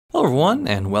Hello everyone,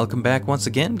 and welcome back once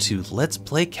again to Let's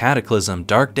Play Cataclysm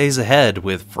Dark Days Ahead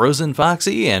with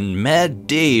FrozenFoxy and Mad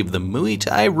Dave, the Muay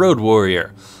Thai Road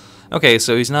Warrior. Okay,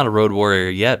 so he's not a road warrior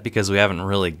yet because we haven't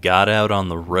really got out on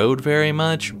the road very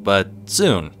much, but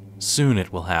soon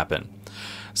it will happen.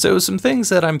 So some things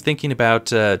that I'm thinking about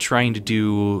trying to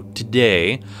do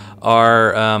today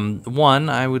are, one,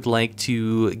 I would like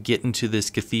to get into this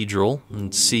cathedral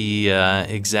and see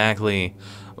exactly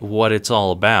what it's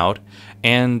all about.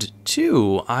 And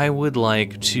two, I would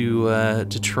like to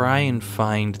try and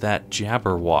find that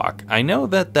Jabberwock. I know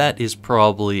that that is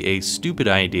probably a stupid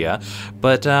idea,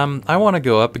 but I want to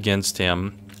go up against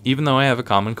him, even though I have a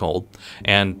common cold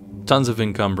and tons of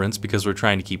encumbrance because we're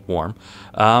trying to keep warm,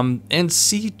 and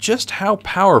see just how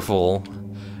powerful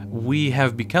we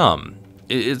have become.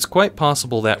 It's quite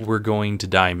possible that we're going to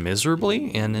die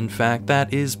miserably, and in fact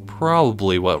that is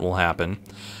probably what will happen.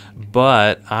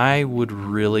 But I would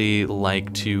really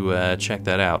like to check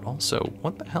that out. Also,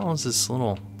 what the hell is this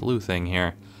little blue thing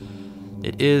here?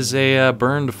 It is a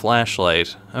burned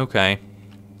flashlight. Okay.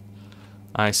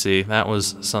 I see. That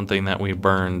was something that we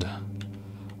burned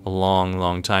a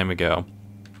long time ago.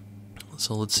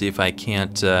 So let's see if I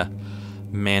can't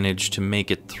manage to make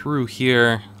it through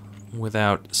here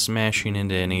without smashing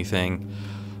into anything.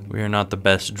 We are not the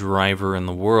best driver in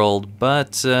the world,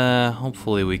 but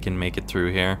hopefully we can make it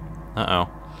through here. Uh-oh.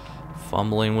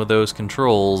 Fumbling with those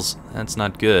controls. That's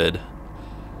not good.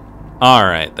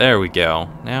 Alright, there we go.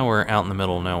 Now we're out in the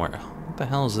middle of nowhere. What the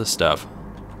hell is this stuff?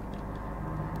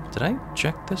 Did I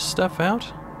check this stuff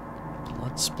out?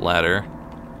 Blood splatter.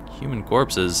 Human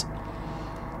corpses.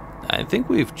 I think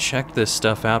we've checked this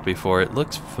stuff out before. It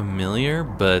looks familiar,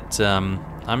 but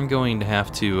I'm going to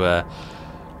have to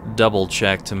double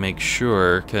check to make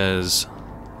sure, because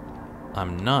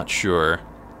I'm not sure.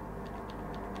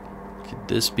 Could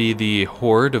this be the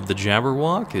horde of the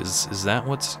Jabberwock? Is that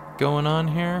what's going on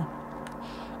here?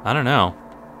 I don't know.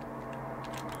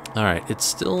 Alright, it's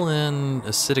still in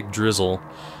acidic drizzle.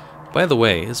 By the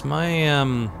way, is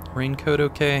my raincoat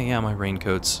okay? Yeah, my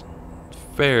raincoat's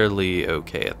fairly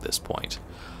okay at this point.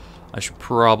 I should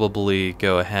probably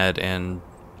go ahead and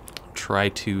try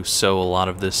to sew a lot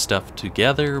of this stuff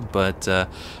together, but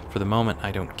for the moment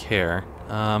I don't care.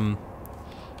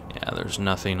 Yeah, there's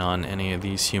nothing on any of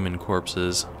these human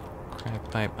corpses.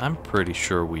 Crack pipe. I'm pretty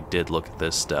sure we did look at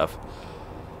this stuff.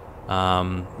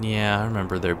 Yeah, I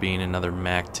remember there being another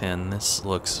MAC-10. This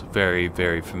looks very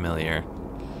familiar.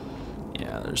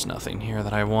 Yeah, there's nothing here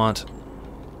that I want.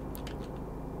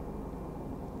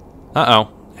 Uh-oh.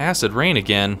 Acid rain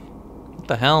again. What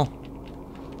the hell?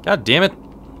 God damn it.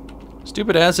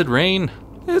 Stupid acid rain.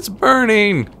 It's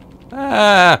burning.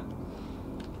 Ah!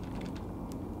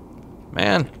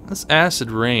 Man, this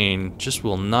acid rain just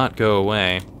will not go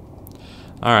away.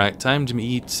 Alright, time to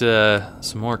eat some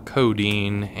more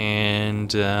codeine,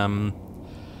 and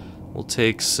we'll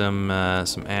take some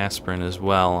aspirin as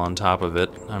well on top of it.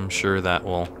 I'm sure that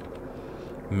will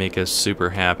make us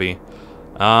super happy.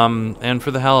 And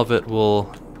for the hell of it,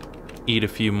 we'll eat a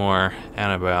few more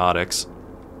antibiotics.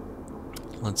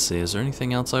 Let's see, is there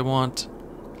anything else I want?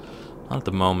 Not at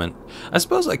the moment. I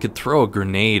suppose I could throw a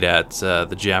grenade at the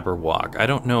Jabberwock. I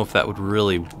don't know if that would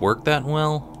really work that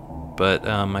well, but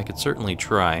I could certainly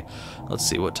try. Let's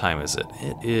see, what time is it?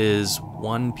 It is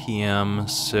 1 p.m.,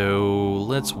 so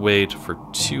let's wait for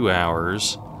 2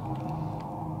 hours.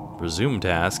 Resume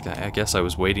task. I guess I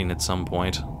was waiting at some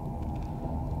point.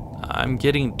 I'm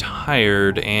getting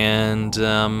tired and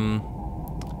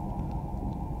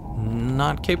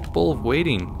not capable of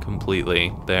waiting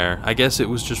completely there. I guess it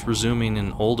was just resuming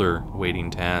an older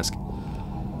waiting task.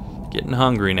 Getting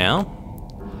hungry now.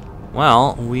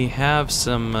 Well, we have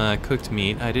some cooked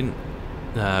meat. I didn't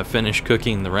finish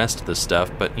cooking the rest of the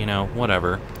stuff, but you know,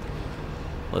 whatever.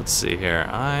 Let's see here.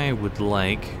 I would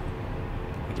like,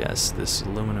 I guess, this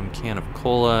aluminum can of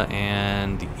cola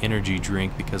and the energy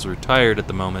drink because we're tired at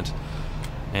the moment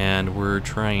and we're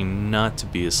trying not to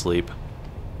be asleep.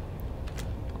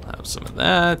 Have some of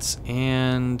that,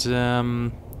 and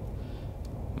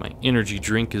my energy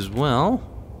drink as well.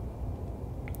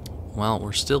 Well,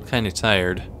 we're still kind of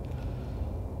tired,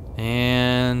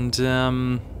 and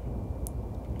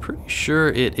pretty sure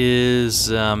it is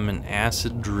an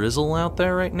acid drizzle out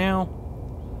there right now.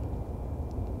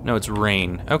 No, it's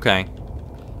rain. Okay,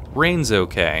 rain's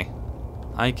okay.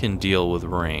 I can deal with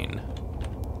rain.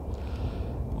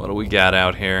 What do we got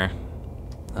out here?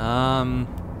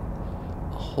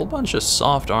 A whole bunch of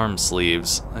soft arm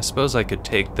sleeves. I suppose I could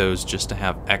take those just to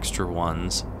have extra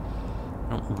ones.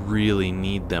 I don't really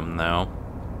need them though.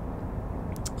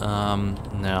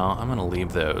 No, I'm gonna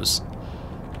leave those.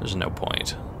 There's no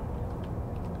point.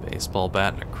 Baseball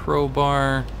bat and a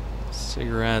crowbar.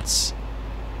 Cigarettes.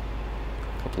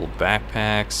 A couple of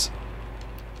backpacks.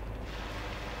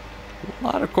 A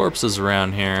lot of corpses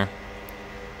around here.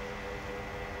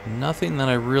 Nothing that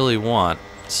I really want.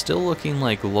 Still looking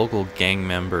like local gang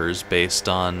members based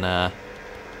on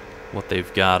what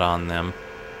they've got on them.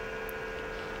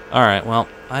 Alright, well,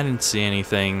 I didn't see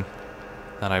anything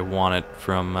that I wanted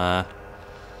from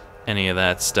any of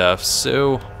that stuff,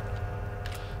 so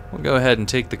we'll go ahead and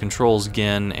take the controls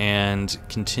again and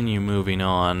continue moving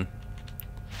on.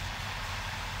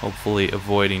 Hopefully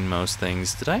avoiding most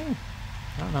things. Did I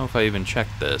don't know if I even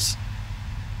checked this.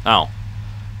 Oh,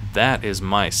 that is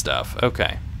my stuff.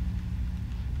 Okay.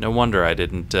 No wonder I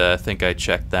didn't think I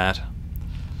checked that.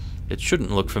 It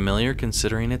shouldn't look familiar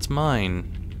considering it's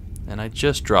mine. And I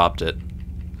just dropped it.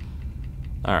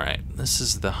 Alright, this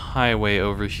is the highway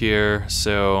over here,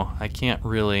 so I can't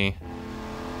really...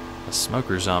 A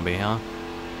smoker zombie, huh?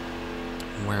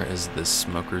 Where is this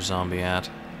smoker zombie at?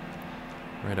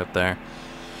 Right up there.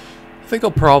 I think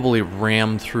I'll probably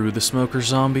ram through the smoker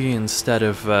zombie instead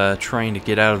of trying to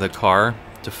get out of the car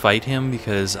to fight him,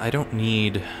 because I don't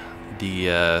need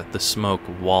the smoke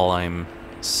while I'm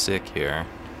sick here.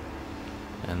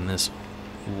 And this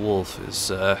wolf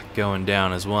is going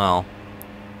down as well.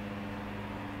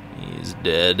 He's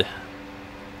dead.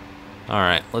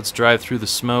 Alright, let's drive through the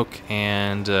smoke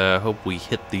and hope we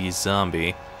hit the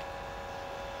zombie.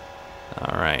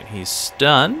 Alright, he's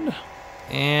stunned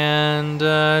and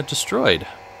destroyed.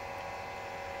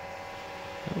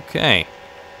 Okay.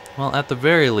 Well, at the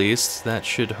very least, that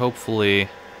should hopefully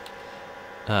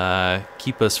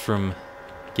keep us from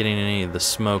getting any of the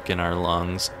smoke in our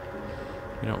lungs.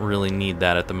 We don't really need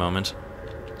that at the moment.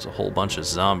 There's a whole bunch of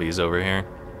zombies over here.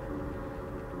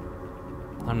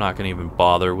 I'm not going to even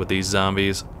bother with these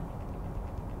zombies.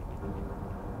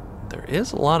 There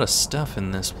is a lot of stuff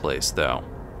in this place, though.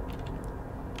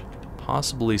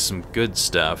 Possibly some good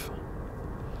stuff.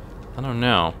 I don't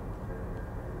know.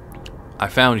 I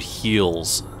found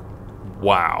heals.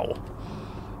 Wow.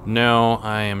 No,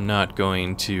 I am not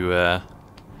going to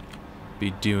be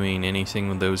doing anything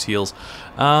with those heals.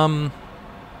 Got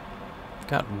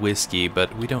whiskey,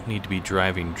 but we don't need to be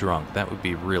driving drunk. That would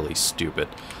be really stupid.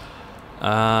 You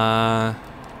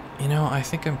know, I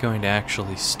think I'm going to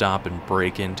actually stop and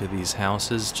break into these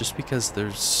houses just because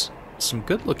there's some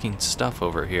good-looking stuff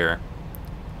over here.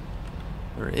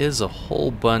 There is a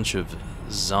whole bunch of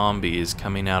zombies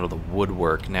coming out of the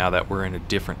woodwork now that we're in a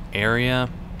different area.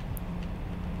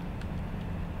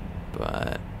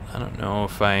 But I don't know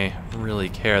if I really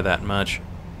care that much.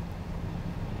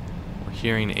 We're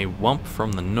hearing a whump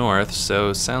from the north, so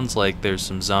it sounds like there's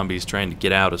some zombies trying to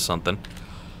get out of something.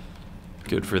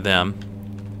 Good for them.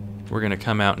 We're gonna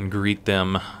come out and greet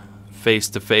them face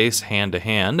to face, hand to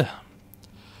hand.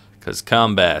 'Cause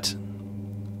combat.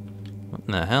 What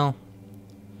in the hell?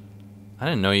 I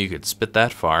didn't know you could spit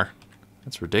that far.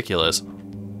 That's ridiculous.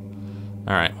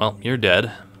 Alright, well, you're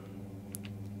dead.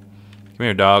 Come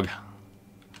here, dog.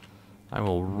 I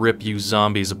will rip you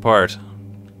zombies apart.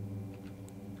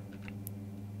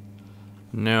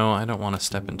 No, I don't want to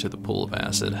step into the pool of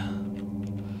acid.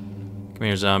 Come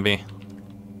here, zombie.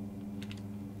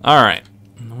 Alright,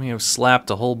 we have slapped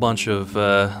a whole bunch of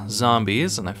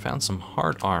zombies, and I found some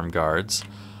hard arm guards.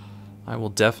 I will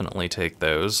definitely take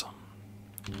those.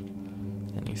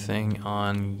 Anything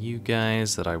on you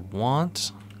guys that I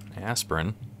want?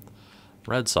 Aspirin.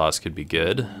 Red sauce could be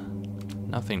good.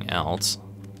 Nothing else.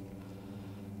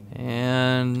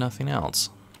 And nothing else.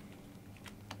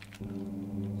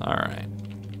 Alright.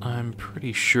 I'm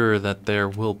pretty sure that there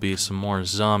will be some more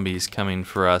zombies coming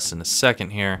for us in a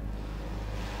second here.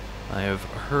 I have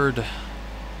heard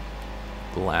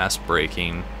glass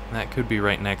breaking. That could be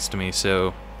right next to me,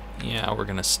 so yeah, we're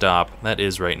gonna stop. That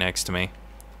is right next to me.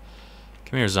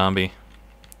 Come here, zombie.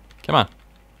 Come on.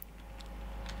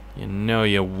 You know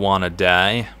you wanna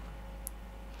die.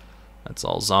 That's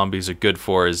all zombies are good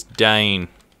for, is dying.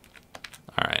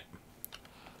 Alright.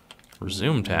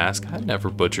 Resume task. I never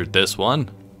butchered this one.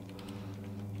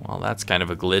 Well, that's kind of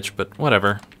a glitch, but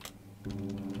whatever.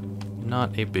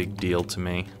 Not a big deal to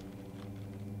me.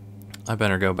 I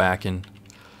better go back and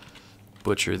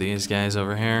butcher these guys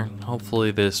over here.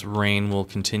 Hopefully this rain will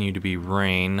continue to be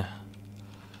rain.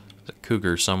 There's a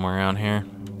cougar somewhere around here.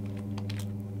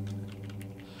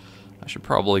 I should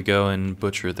probably go and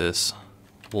butcher this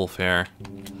wolf hair.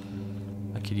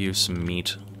 I could use some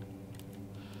meat.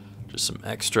 Just some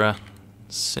extra.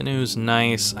 Sinew's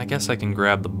nice. I guess I can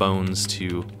grab the bones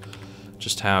to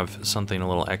just have something a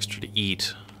little extra to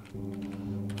eat.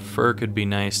 Fur could be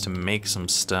nice to make some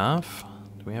stuff.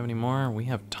 Do we have any more? We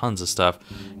have tons of stuff.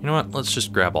 You know what? Let's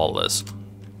just grab all this.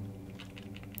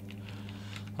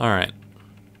 Alright.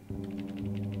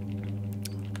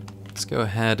 Let's go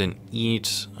ahead and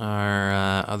eat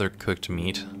our other cooked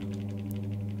meat.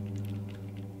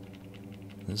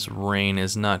 This rain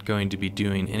is not going to be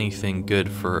doing anything good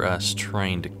for us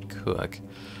trying to cook.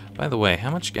 By the way,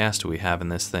 how much gas do we have in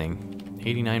this thing?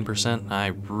 89%? I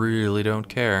really don't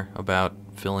care about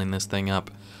filling this thing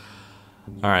up.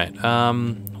 Alright,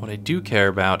 what I do care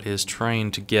about is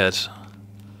trying to get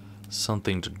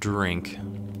something to drink.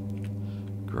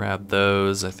 Grab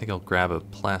those. I think I'll grab a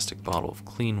plastic bottle of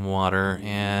clean water,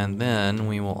 and then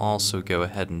we will also go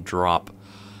ahead and drop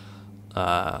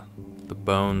the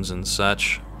bones and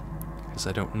such, because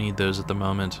I don't need those at the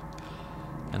moment.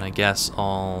 And I guess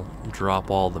I'll drop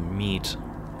all the meat,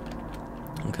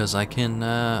 because I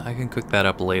can cook that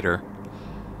up later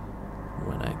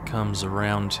when it comes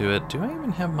around to it. Do I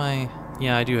even have my...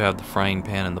 Yeah, I do have the frying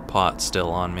pan and the pot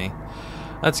still on me.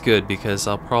 That's good, because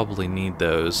I'll probably need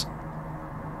those.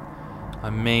 I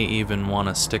may even want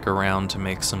to stick around to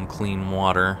make some clean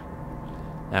water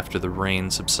after the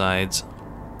rain subsides.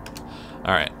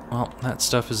 Alright, well, that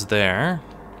stuff is there.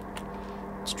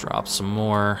 Let's drop some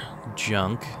more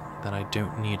junk that I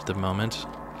don't need at the moment.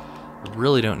 I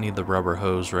really don't need the rubber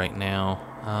hose right now.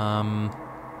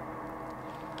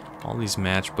 All these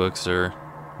matchbooks are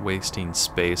wasting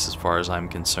space as far as I'm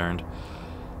concerned.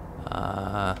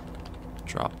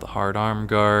 Drop the hard arm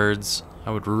guards. I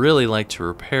would really like to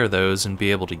repair those and be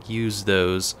able to use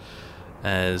those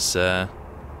as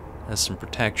some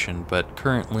protection, but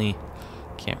currently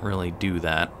can't really do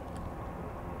that.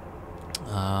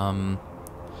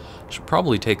 Should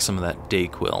probably take some of that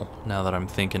Dayquil now that I'm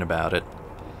thinking about it.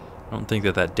 I don't think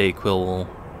that Dayquil will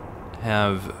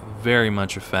have very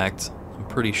much effect. I'm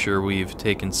pretty sure we've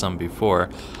taken some before,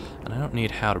 and I don't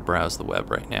need how to browse the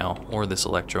web right now, or this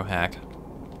electro hack.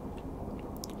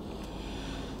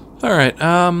 Alright,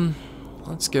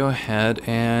 let's go ahead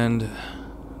and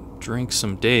drink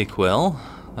some Dayquil.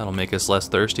 That'll make us less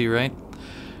thirsty, right?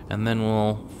 And then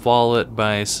we'll follow it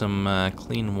by some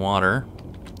clean water,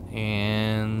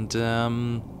 and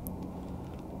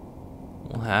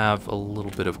we'll have a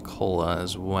little bit of cola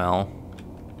as well.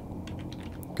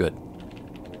 Good.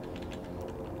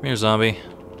 Come here, zombie.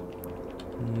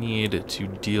 Need to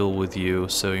deal with you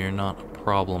so you're not a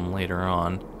problem later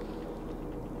on.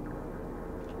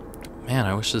 Man,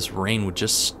 I wish this rain would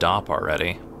just stop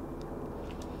already.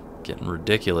 Getting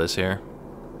ridiculous here.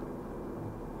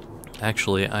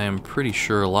 Actually, I am pretty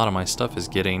sure a lot of my stuff is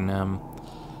getting,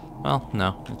 well,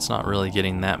 no, it's not really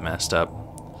getting that messed up.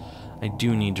 I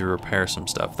do need to repair some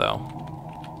stuff, though.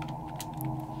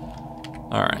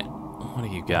 Alright, what do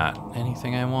you got?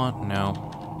 Anything I want? No,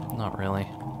 not really.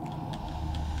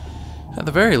 At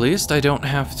the very least, I don't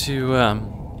have to,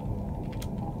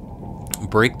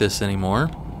 break this anymore.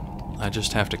 I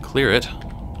just have to clear it.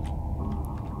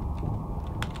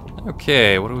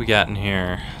 Okay, what do we got in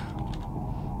here?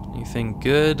 Anything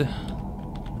good?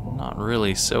 Not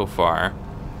really so far.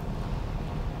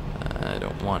 I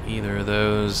don't want either of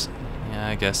those. Yeah,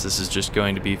 I guess this is just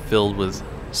going to be filled with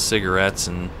cigarettes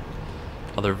and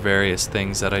other various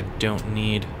things that I don't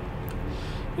need.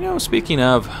 You know, speaking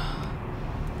of,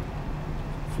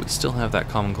 if we still have that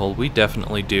common cold, we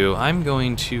definitely do. I'm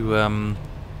going to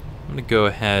go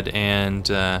ahead and,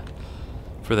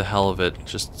 for the hell of it,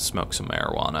 just smoke some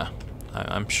marijuana.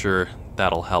 I'm sure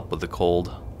that'll help with the cold.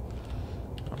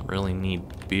 I don't really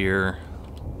need beer.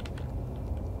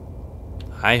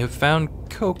 I have found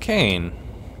cocaine.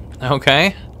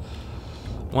 Okay.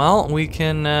 Well, we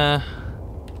can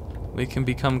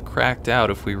become cracked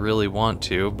out if we really want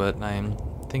to, but I'm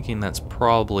thinking that's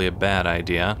probably a bad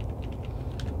idea.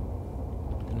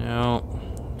 No.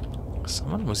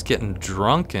 Someone was getting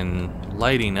drunk and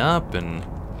lighting up and a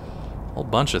whole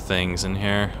bunch of things in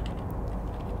here.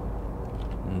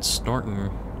 And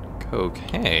snorting coke.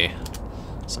 Hey,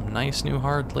 some nice new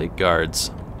hard leg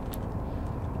guards.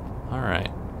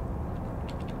 Alright.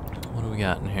 What do we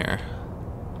got in here?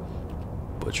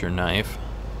 Butcher knife.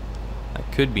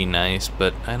 That could be nice,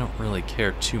 but I don't really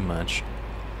care too much.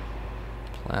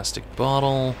 Plastic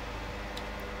bottle.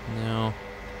 No.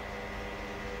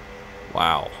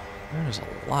 Wow. There's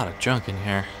a lot of junk in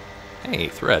here. Hey,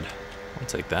 thread. I'll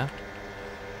take that.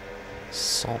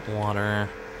 Salt water.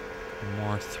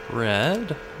 More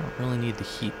thread. I don't really need the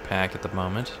heat pack at the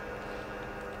moment.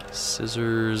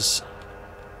 Scissors.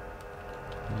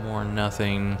 More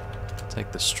nothing.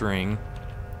 Take the string.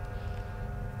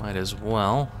 Might as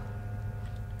well.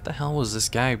 What the hell was this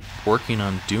guy working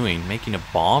on doing? Making a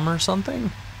bomb or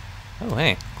something? Oh,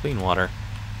 hey, clean water.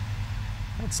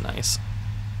 That's nice.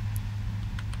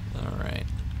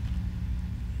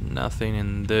 Nothing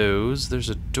in those. There's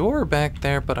a door back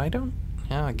there, but I don't...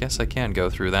 Yeah, I guess I can go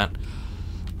through that.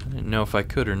 I didn't know if I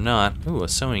could or not. Ooh, a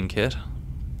sewing kit.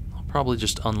 I'll probably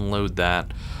just unload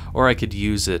that. Or I could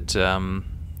use it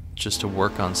just to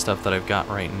work on stuff that I've got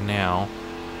right now.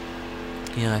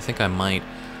 Yeah, I think I might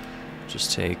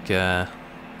just take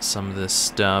some of this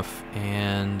stuff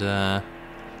and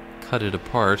cut it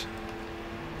apart.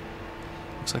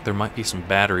 Looks like there might be some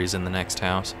batteries in the next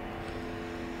house.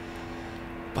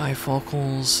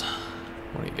 Bifocals.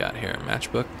 What do you got here?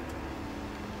 Matchbook?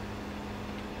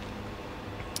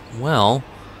 Well,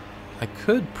 I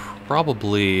could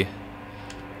probably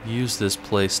use this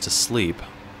place to sleep.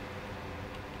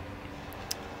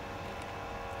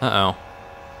 Uh-oh.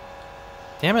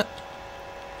 Damn it.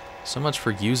 So much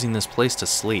for using this place to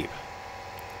sleep.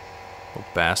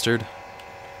 Little bastard.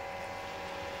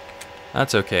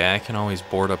 That's okay, I can always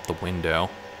board up the window.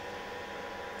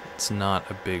 It's not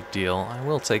a big deal. I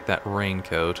will take that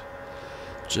raincoat,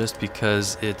 just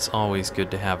because it's always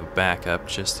good to have a backup,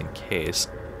 just in case.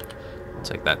 I'll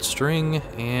take that string,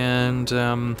 and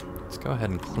let's go ahead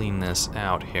and clean this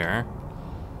out here.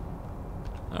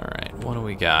 Alright, what do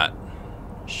we got?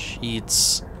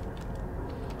 Sheets.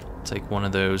 Take one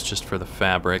of those just for the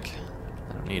fabric.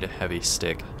 I don't need a heavy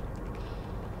stick.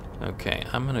 Okay,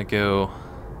 I'm gonna go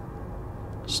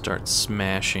start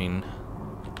smashing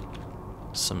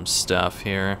some stuff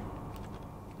here,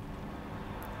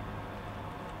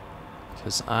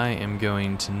 because I am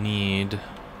going to need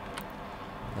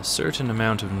a certain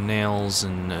amount of nails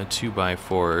and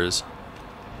 2x4s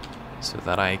so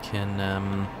that I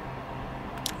can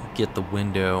get the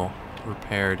window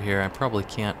repaired here. I probably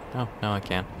can't. Oh, no, I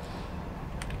can.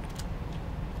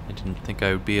 I didn't think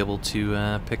I would be able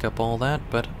to pick up all that,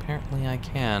 but apparently I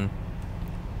can.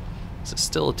 Is there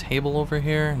still a table over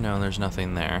here? No, there's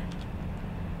nothing there.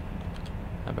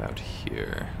 How about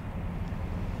here?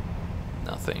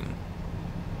 Nothing.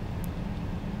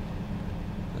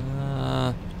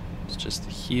 It's just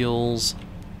the heels.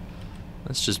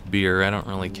 That's just beer. I don't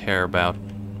really care about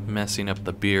messing up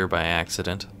the beer by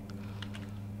accident.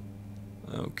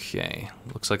 Okay,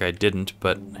 looks like I didn't,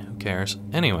 but who cares?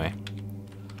 Anyway,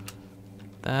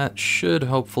 that should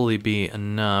hopefully be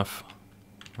enough.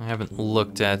 I haven't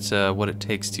looked at what it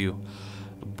takes to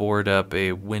board up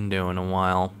a window in a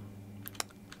while.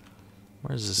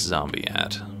 Where's this zombie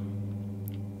at?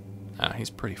 Ah, he's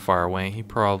pretty far away. He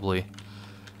probably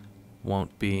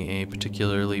won't be a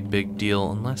particularly big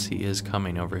deal unless he is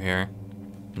coming over here.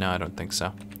 No, I don't think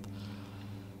so.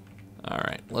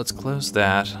 Alright, let's close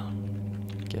that.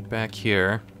 Get back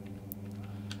here.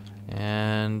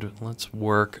 And let's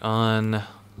work on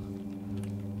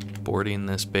boarding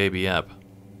this baby up.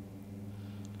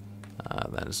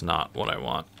 That is not what I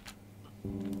want.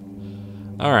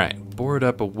 Alright, board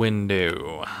up a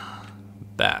window.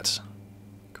 That.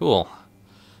 Cool.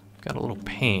 Got a little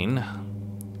pane.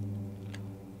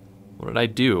 What did I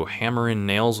do? Hammer in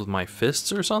nails with my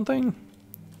fists or something?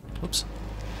 Oops.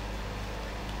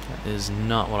 That is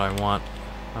not what I want.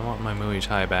 I want my Muay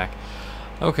Thai back.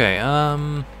 Okay,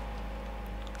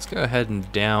 let's go ahead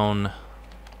and down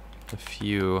a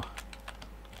few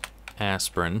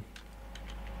aspirin.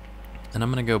 And I'm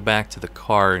gonna go back to the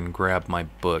car and grab my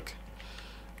book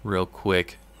real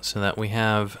quick so that we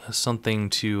have something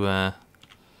to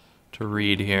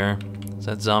read here. Is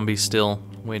that zombie still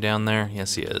way down there?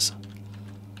 Yes, he is.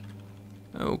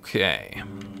 Okay.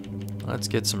 Let's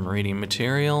get some reading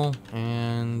material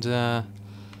and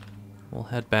we'll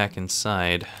head back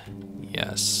inside.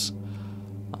 Yes.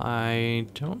 I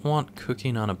don't want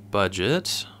cooking on a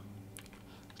budget.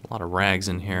 There's a lot of rags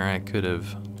in here. I could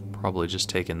have probably just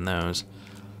taken those.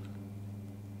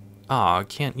 Ah, I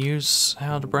can't use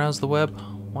how to browse the web?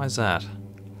 Why is that?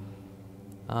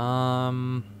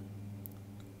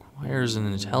 Requires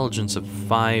an intelligence of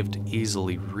 5 to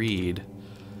easily read.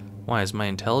 Why, is my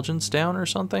intelligence down or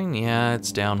something? Yeah,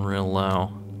 it's down real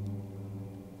low.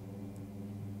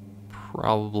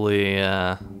 Probably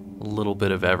a little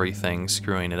bit of everything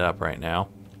screwing it up right now.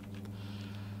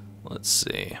 Let's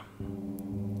see.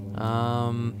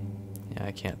 Yeah,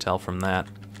 I can't tell from that.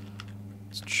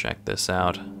 Let's check this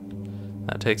out.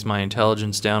 That takes my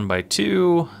intelligence down by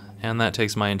 2, and that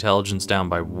takes my intelligence down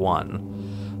by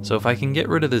 1. So if I can get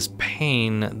rid of this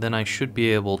pain, then I should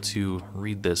be able to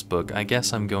read this book. I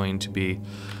guess I'm going to be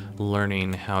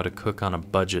learning how to cook on a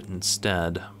budget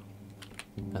instead,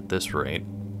 at this rate.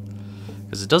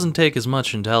 Because it doesn't take as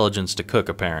much intelligence to cook,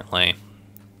 apparently.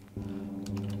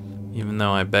 Even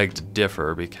though I beg to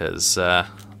differ, because I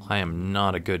am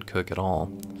not a good cook at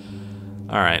all.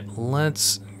 Alright,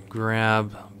 let's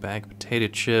grab a bag of potato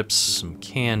chips, some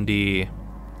candy, a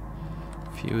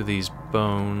few of these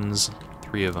bones.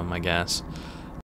 3 of them, I guess.